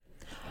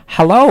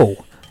Hello,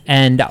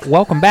 and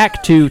welcome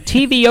back to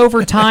TV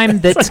Overtime.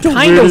 That's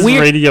kind of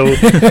weird. Radio.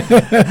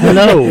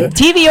 Hello.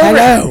 TV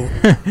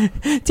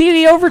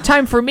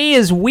Overtime for me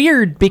is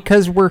weird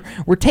because we're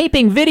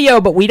taping video,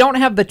 but we don't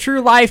have the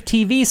true live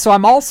TV, so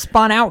I'm all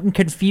spun out and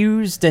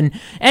confused. And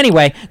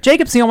anyway,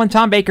 Jacob Seelman,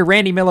 Tom Baker,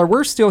 Randy Miller,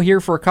 we're still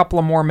here for a couple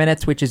of more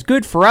minutes, which is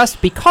good for us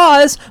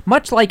because,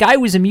 much like I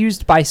was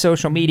amused by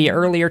social media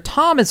earlier,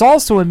 Tom is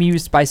also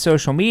amused by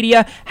social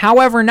media.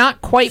 However,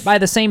 not quite by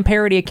the same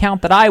parody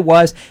account that I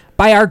was.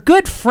 By our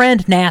good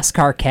friend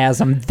NASCAR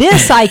Chasm.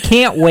 This I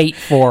can't wait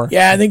for.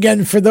 Yeah, and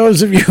again, for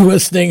those of you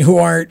listening who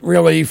aren't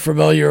really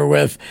familiar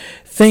with,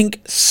 think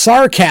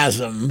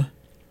sarcasm,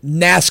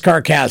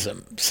 NASCAR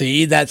Chasm.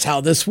 See, that's how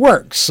this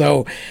works.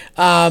 So,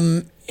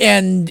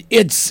 and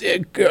it's,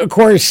 of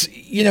course,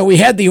 you know, we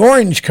had the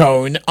orange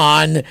cone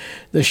on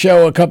the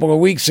show a couple of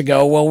weeks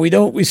ago. Well, we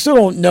still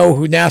don't know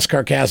who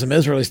NASCAR Chasm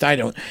is, or at least I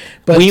don't.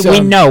 But we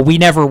know, we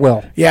never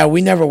will. Yeah, we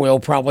never will,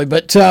 probably.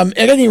 But at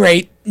any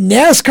rate,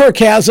 NASCAR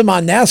Chasm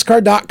on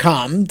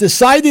NASCAR.com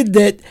decided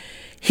that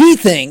he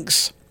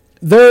thinks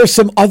there are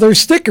some other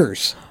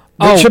stickers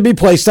that should be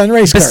placed on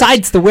race cars.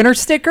 Besides the winner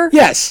sticker?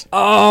 Yes.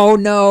 Oh,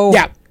 no.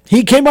 Yeah.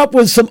 He came up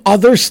with some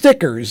other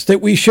stickers that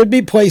we should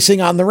be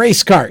placing on the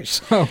race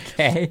cars.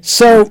 Okay.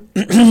 So,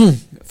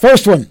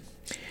 first one.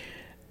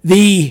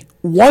 The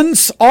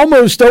once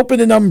almost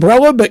opened an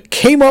umbrella but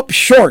came up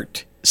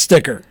short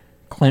sticker.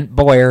 Clint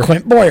Boyer.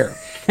 Clint Boyer.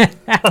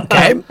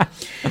 Okay.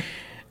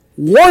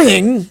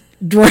 Warning,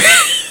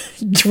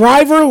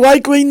 driver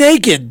likely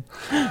naked.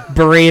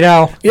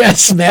 Burrito.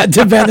 Yes, Matt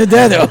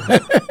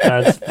DiBenedetto.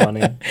 That's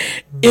funny.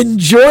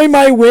 Enjoy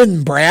my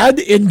win, Brad.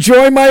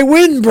 Enjoy my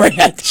win,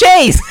 Brad.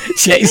 Chase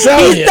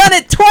Elliott. He's done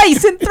it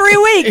twice in 3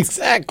 weeks.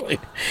 Exactly.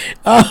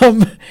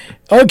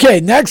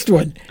 Okay, next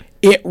one.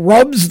 It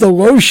rubs the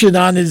lotion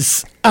on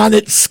its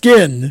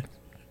skin.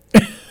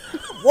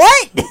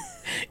 What?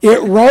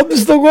 It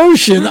rubs the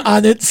lotion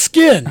on its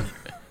skin.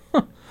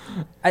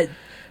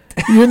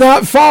 You're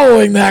not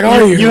following that,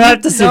 are you? You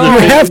have to see the You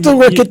picture. have to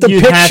look at the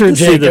You have picture, to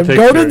see the Jacob.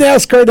 Go to picture.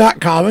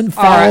 NASCAR.com and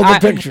follow the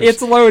pictures.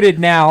 It's loaded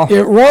now.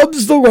 It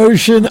rubs the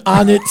lotion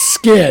on its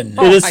skin.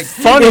 It is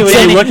funny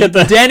when you look at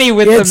the... Denny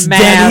with It's the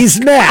mask.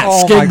 Denny's mask.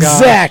 Oh my God.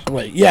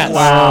 Exactly. Yes.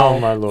 Wow,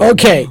 my Lord.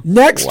 Okay,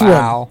 next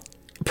Wow. one.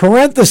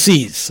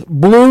 Parentheses.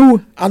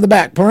 Blue on the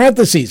back.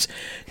 Parentheses.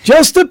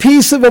 Just a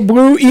piece of a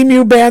blue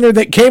emu banner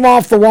that came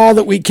off the wall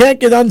that we can't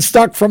get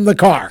unstuck from the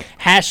car.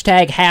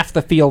 Hashtag half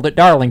the field at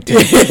Darlington.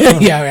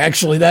 Yeah,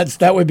 actually,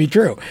 that would be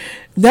true.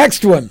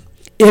 Next one.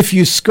 If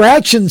you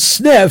scratch and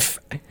sniff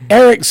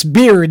Eric's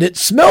beard, it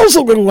smells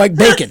a little like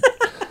bacon.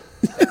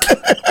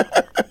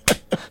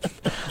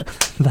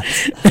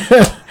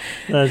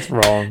 That's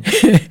wrong.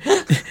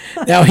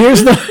 Now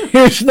here's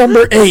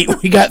number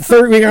 8. We got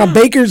a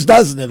baker's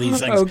dozen of these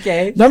things.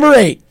 Okay. Number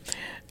 8.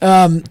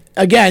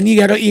 Again, you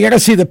gotta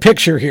see the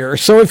picture here.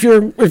 So if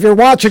you're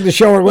watching the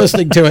show or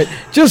listening to it,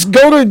 just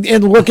go to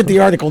and look at the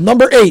article.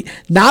 Number 8.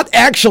 Not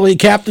actually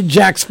Captain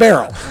Jack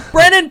Sparrow.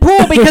 Brennan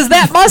Poole, because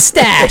that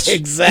mustache.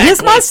 Exactly.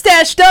 His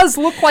mustache does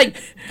look like...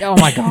 Oh,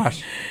 my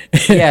gosh.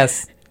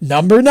 Yes.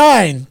 Number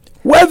 9.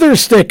 Weather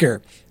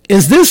sticker.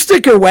 Is this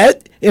sticker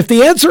wet? If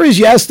the answer is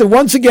yes, then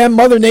once again,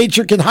 Mother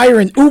Nature can hire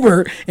an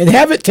Uber and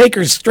have it take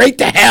her straight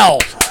to hell.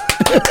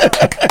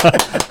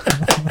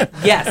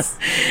 Yes.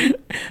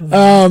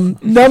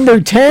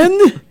 Number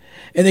 10,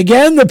 and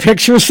again, the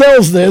picture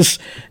sells this,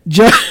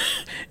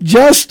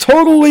 just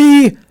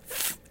totally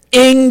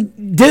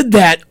did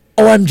that,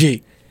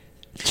 OMG.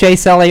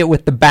 Chase Elliott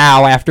with the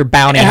bow after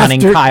bounty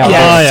hunting Kyle. Yes,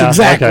 Oh, yeah.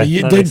 exactly. Okay.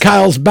 You That did makes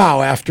Kyle's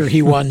bow after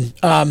he won.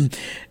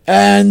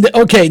 And,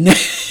 okay,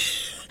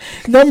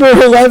 number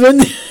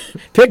 11,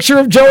 picture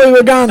of Joey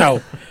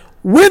Logano.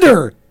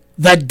 Winner,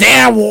 the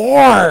damn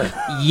war.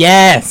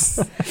 Yes.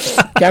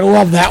 Gotta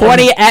love that one.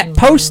 At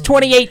post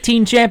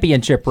 2018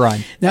 championship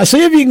run. Now,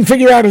 see if you can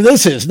figure out who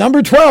this is.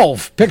 Number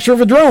 12, picture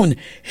of a drone.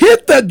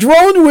 Hit the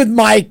drone with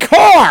my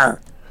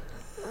car.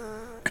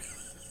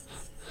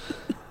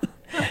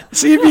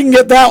 See if you can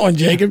get that one,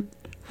 Jacob.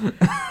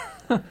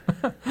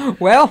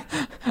 Well,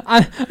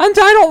 I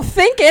don't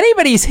think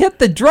anybody's hit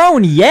the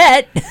drone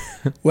yet.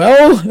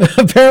 Well,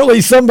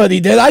 apparently somebody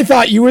did. I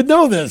thought you would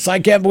know this. I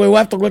can't believe we'll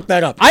have to look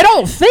that up. I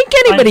don't think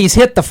anybody's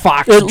hit the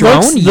Fox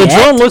drone The yet.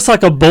 drone looks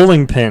like a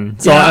bowling pin.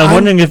 So Yeah, I'm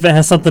wondering if it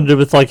has something to do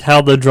with like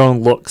how the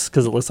drone looks,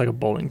 because it looks like a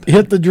bowling pin.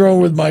 Hit the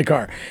drone with my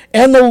car.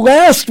 And the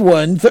last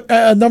one,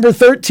 number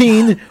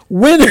 13,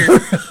 winner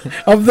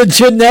of the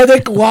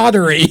genetic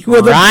lottery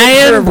with a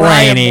picture of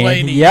Ryan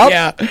Blaney. Yep.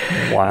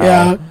 Yeah. Wow.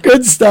 Yeah,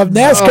 good stuff.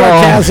 NASCAR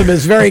Chasm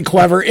is very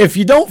clever. If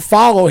you don't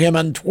follow him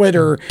on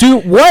Twitter,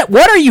 Dude, what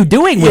are you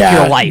doing with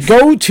your life?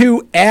 Go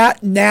to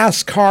at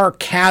NASCAR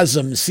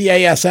Chasm,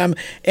 CASM,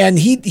 and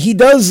he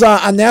does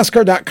on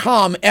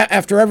NASCAR.com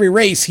after every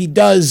race he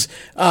does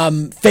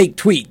fake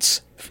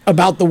tweets.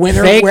 about the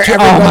winner, Fake where oh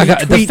everybody my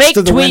god, the tweets fake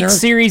to the tweet winner.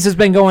 series has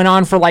been going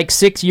on for like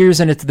 6 years,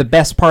 and it's the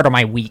best part of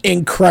my week.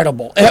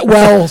 Incredible.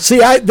 Well, see,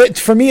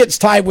 for me, it's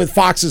tied with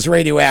Fox's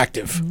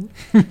Radioactive.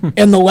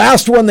 And the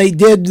last one they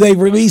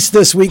released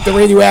this week, the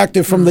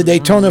Radioactive from the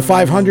Daytona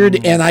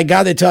 500, and I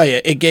got to tell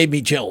you, it gave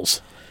me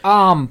chills.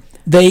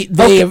 They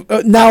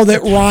now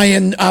that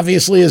Ryan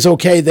obviously is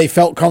okay, they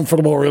felt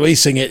comfortable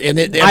releasing it, and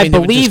I mean,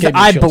 it just gave me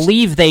I chills.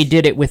 believe they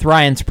did it with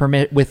Ryan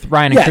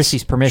and Yes,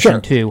 Chrissy's permission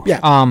sure. too. Yeah,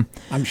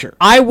 I'm sure.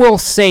 I will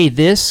say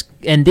this,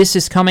 and this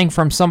is coming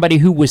from somebody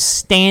who was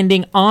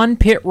standing on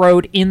pit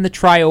road in the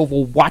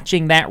tri-oval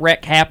watching that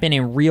wreck happen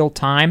in real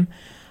time.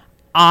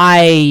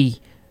 I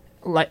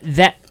like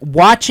that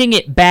watching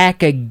it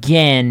back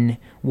again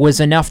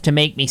was enough to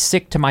make me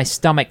sick to my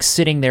stomach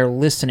sitting there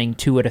listening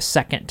to it a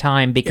second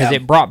time, because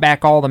it brought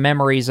back all the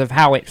memories of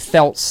how it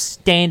felt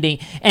standing.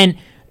 And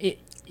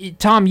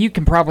Tom, you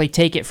can probably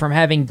take it from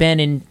having been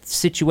in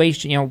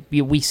situation.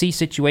 We see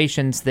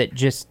situations that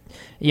just,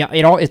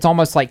 it's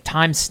almost like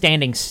time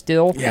standing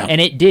still. Yeah. And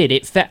it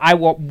did. I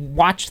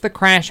watched the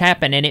crash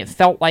happen, and it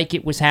felt like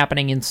it was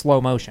happening in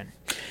slow motion.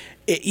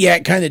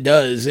 It kind of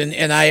does,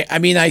 and I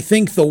mean, I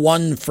think the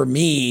one for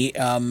me,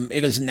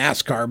 it is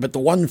NASCAR, but the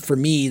one for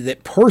me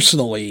that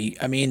personally,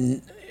 I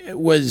mean, it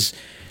was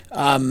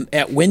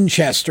at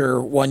Winchester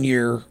one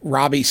year.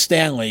 Robbie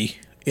Stanley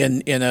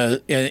in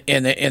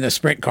a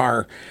sprint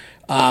car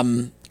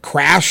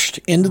crashed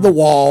into the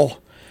wall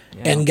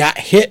and got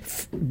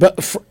hit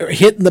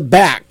in the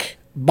back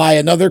by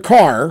another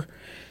car.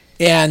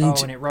 And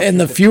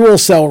the fuel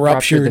cell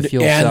ruptured, the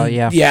fuel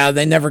cell,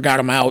 they never got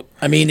him out.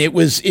 I mean, it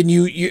was, and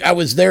I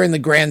was there in the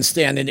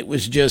grandstand, and it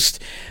was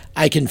just,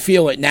 I can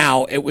feel it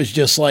now. It was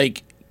just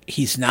like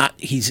he's not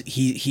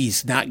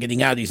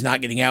getting out. He's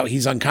not getting out.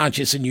 He's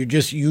unconscious, and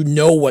you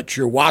know what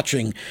you're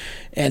watching.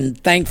 And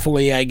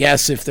thankfully, I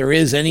guess if there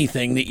is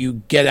anything that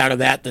you get out of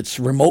that's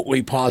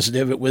remotely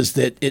positive, it was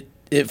that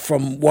it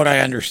from what I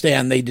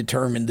understand, they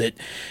determined that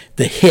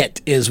the hit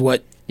is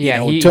what.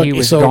 Yeah, he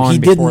was gone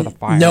before the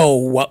fire. Know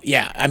what?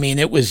 Yeah, I mean,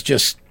 it was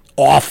just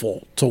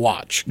awful to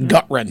watch,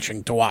 gut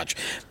wrenching to watch.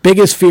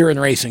 Biggest fear in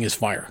racing is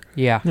fire.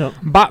 Yeah. Yep.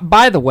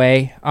 By the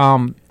way,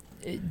 I'm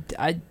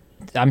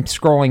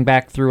scrolling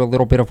back through a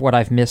little bit of what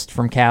I've missed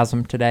from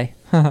Chasm today.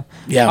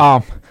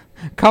 Yeah.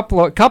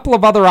 Couple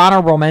of other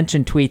honorable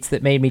mention tweets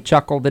that made me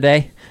chuckle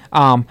today.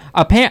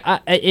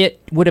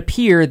 It would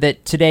appear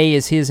that today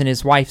is his and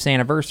his wife's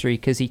anniversary,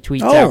 because he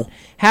tweets out,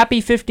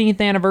 "Happy 15th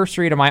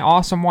anniversary to my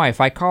awesome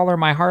wife. I call her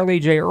my Harley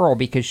J. Earl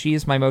because she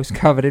is my most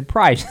coveted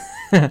prize."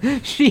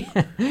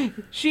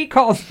 She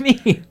calls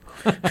me.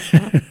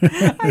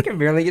 I can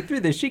barely get through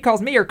this. She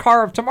calls me her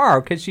car of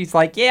tomorrow, because she's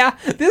like, "Yeah,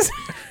 this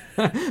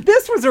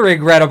was a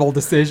regrettable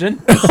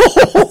decision."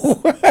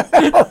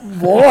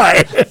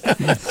 Boy,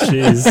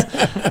 Jeez.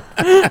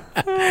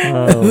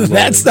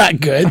 that's not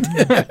good.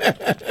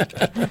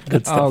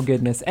 Oh,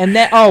 goodness. And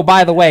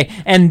by the way,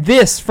 and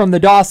this from the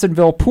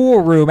Dawsonville pool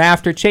room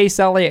after Chase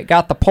Elliott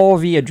got the pole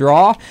via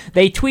draw,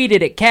 they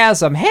tweeted at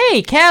Chasm,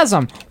 "Hey,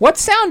 Chasm, what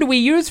sound do we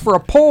use for a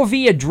pole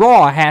via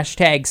draw?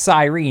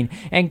 #Cyrene."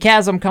 And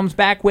Chasm comes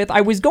back with,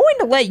 "I was going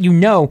to let you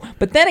know,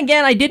 but then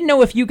again, I didn't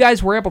know if you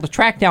guys were able to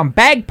track down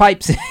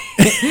bagpipes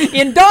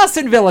in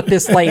Dawsonville at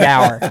this late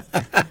hour."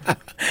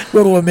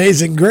 Little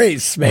Amazing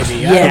Grace, maybe.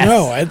 Yes. I don't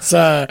know. It's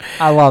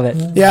I love it.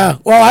 yeah.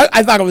 Well,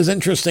 I thought it was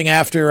interesting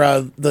after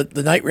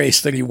the night race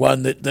that he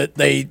won that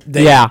they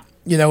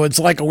it's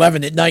like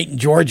 11 at night in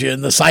Georgia,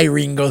 and the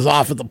siren goes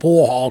off at the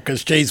pool hall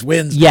because Chase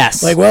wins.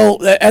 Yes. Like, well,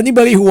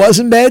 anybody who was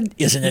in bed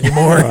isn't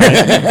anymore.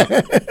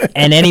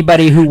 And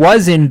anybody who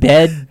was in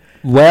bed,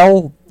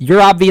 well,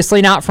 you're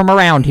obviously not from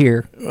around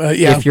here.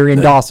 If you're in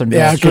Dawsonville.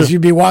 Yeah, because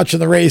you'd be watching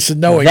the race and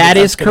knowing that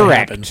that's is gonna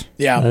correct. happen.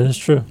 Yeah. That is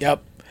true.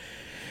 Yep.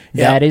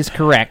 That is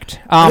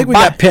correct. I think we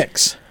got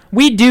picks.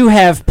 We do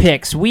have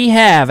picks. We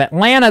have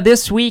Atlanta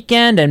this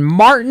weekend and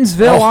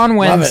Martinsville on love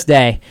it.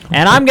 Wednesday.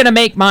 And I'm going to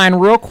make mine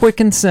real quick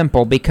and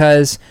simple,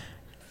 because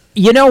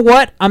you know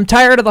what? I'm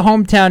tired of the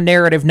hometown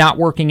narrative not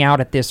working out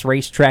at this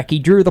racetrack. He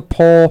drew the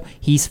pole.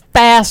 He's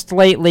fast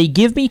lately.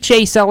 Give me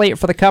Chase Elliott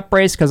for the Cup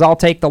race, because I'll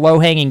take the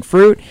low-hanging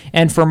fruit.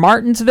 And for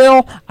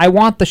Martinsville, I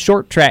want the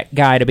short track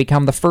guy to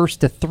become the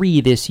first to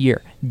 3 this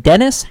year,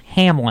 Dennis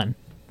Hamlin.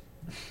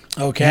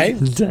 Okay.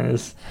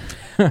 Dennis.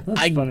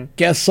 I funny.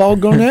 guess I'll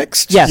go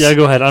next. Yes. Yeah,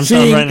 go ahead. I'm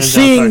writing it down.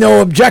 Seeing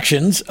no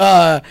objections,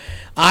 I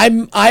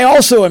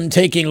also am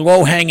taking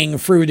low-hanging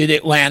fruit at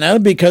Atlanta,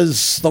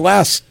 because the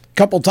last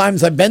couple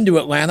times I've been to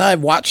Atlanta,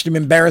 I've watched him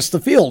embarrass the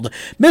field.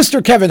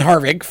 Mr. Kevin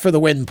Harvick for the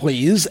win,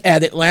 please,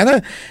 at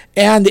Atlanta.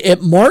 And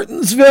at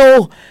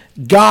Martinsville,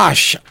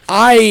 gosh,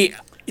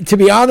 to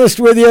be honest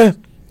with you,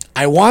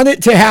 I want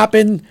it to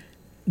happen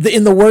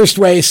in the worst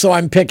way, so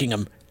I'm picking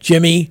him.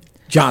 Jimmy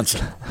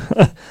Johnson.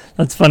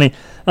 That's funny.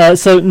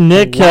 So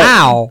Nick.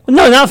 Wow.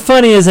 No, not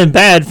funny as in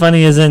bad.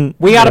 Funny as in.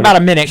 We got about a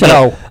minute.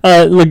 Go.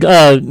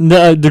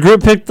 The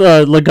group picked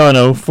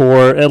Logano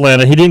for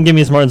Atlanta. He didn't give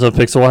me his Martinsville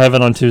pick, so we'll have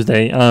it on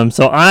Tuesday.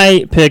 So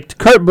I picked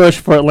Kurt Busch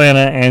for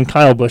Atlanta and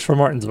Kyle Busch for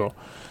Martinsville.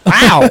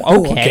 Wow.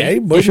 Okay.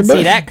 Busch Didn't and see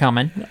Busch. that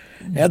coming.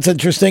 That's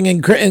interesting.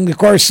 And of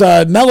course,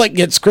 Mellick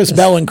gets Chris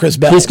Bell and Chris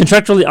Bell. He's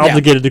contractually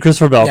obligated to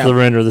Christopher Bell for the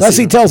remainder of the Unless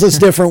season. he tells us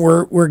different,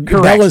 where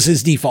Bell is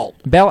his default.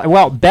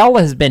 Bell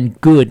has been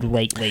good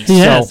lately. He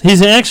has.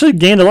 He's actually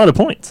gained a lot of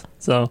points.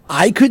 So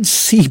I could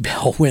see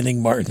Bell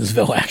winning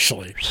Martinsville,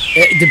 actually.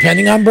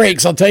 Depending on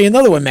breaks. I'll tell you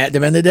another one, Matt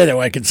DiBenedetto.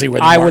 I could see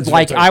winning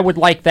Martinsville. I would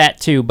like that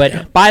too.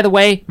 But by the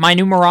way, my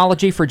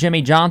numerology for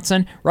Jimmy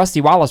Johnson,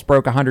 Rusty Wallace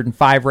broke a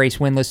 105 race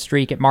winless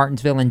streak at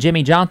Martinsville, and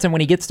Jimmy Johnson,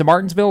 when he gets to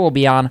Martinsville, will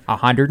be on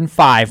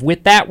 105.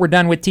 With that, we're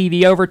done with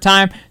TV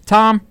Overtime.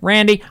 Tom,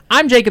 Randy,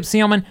 I'm Jacob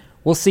Seelman.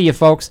 We'll see you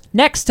folks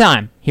next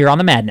time here on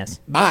The Madness.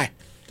 Bye.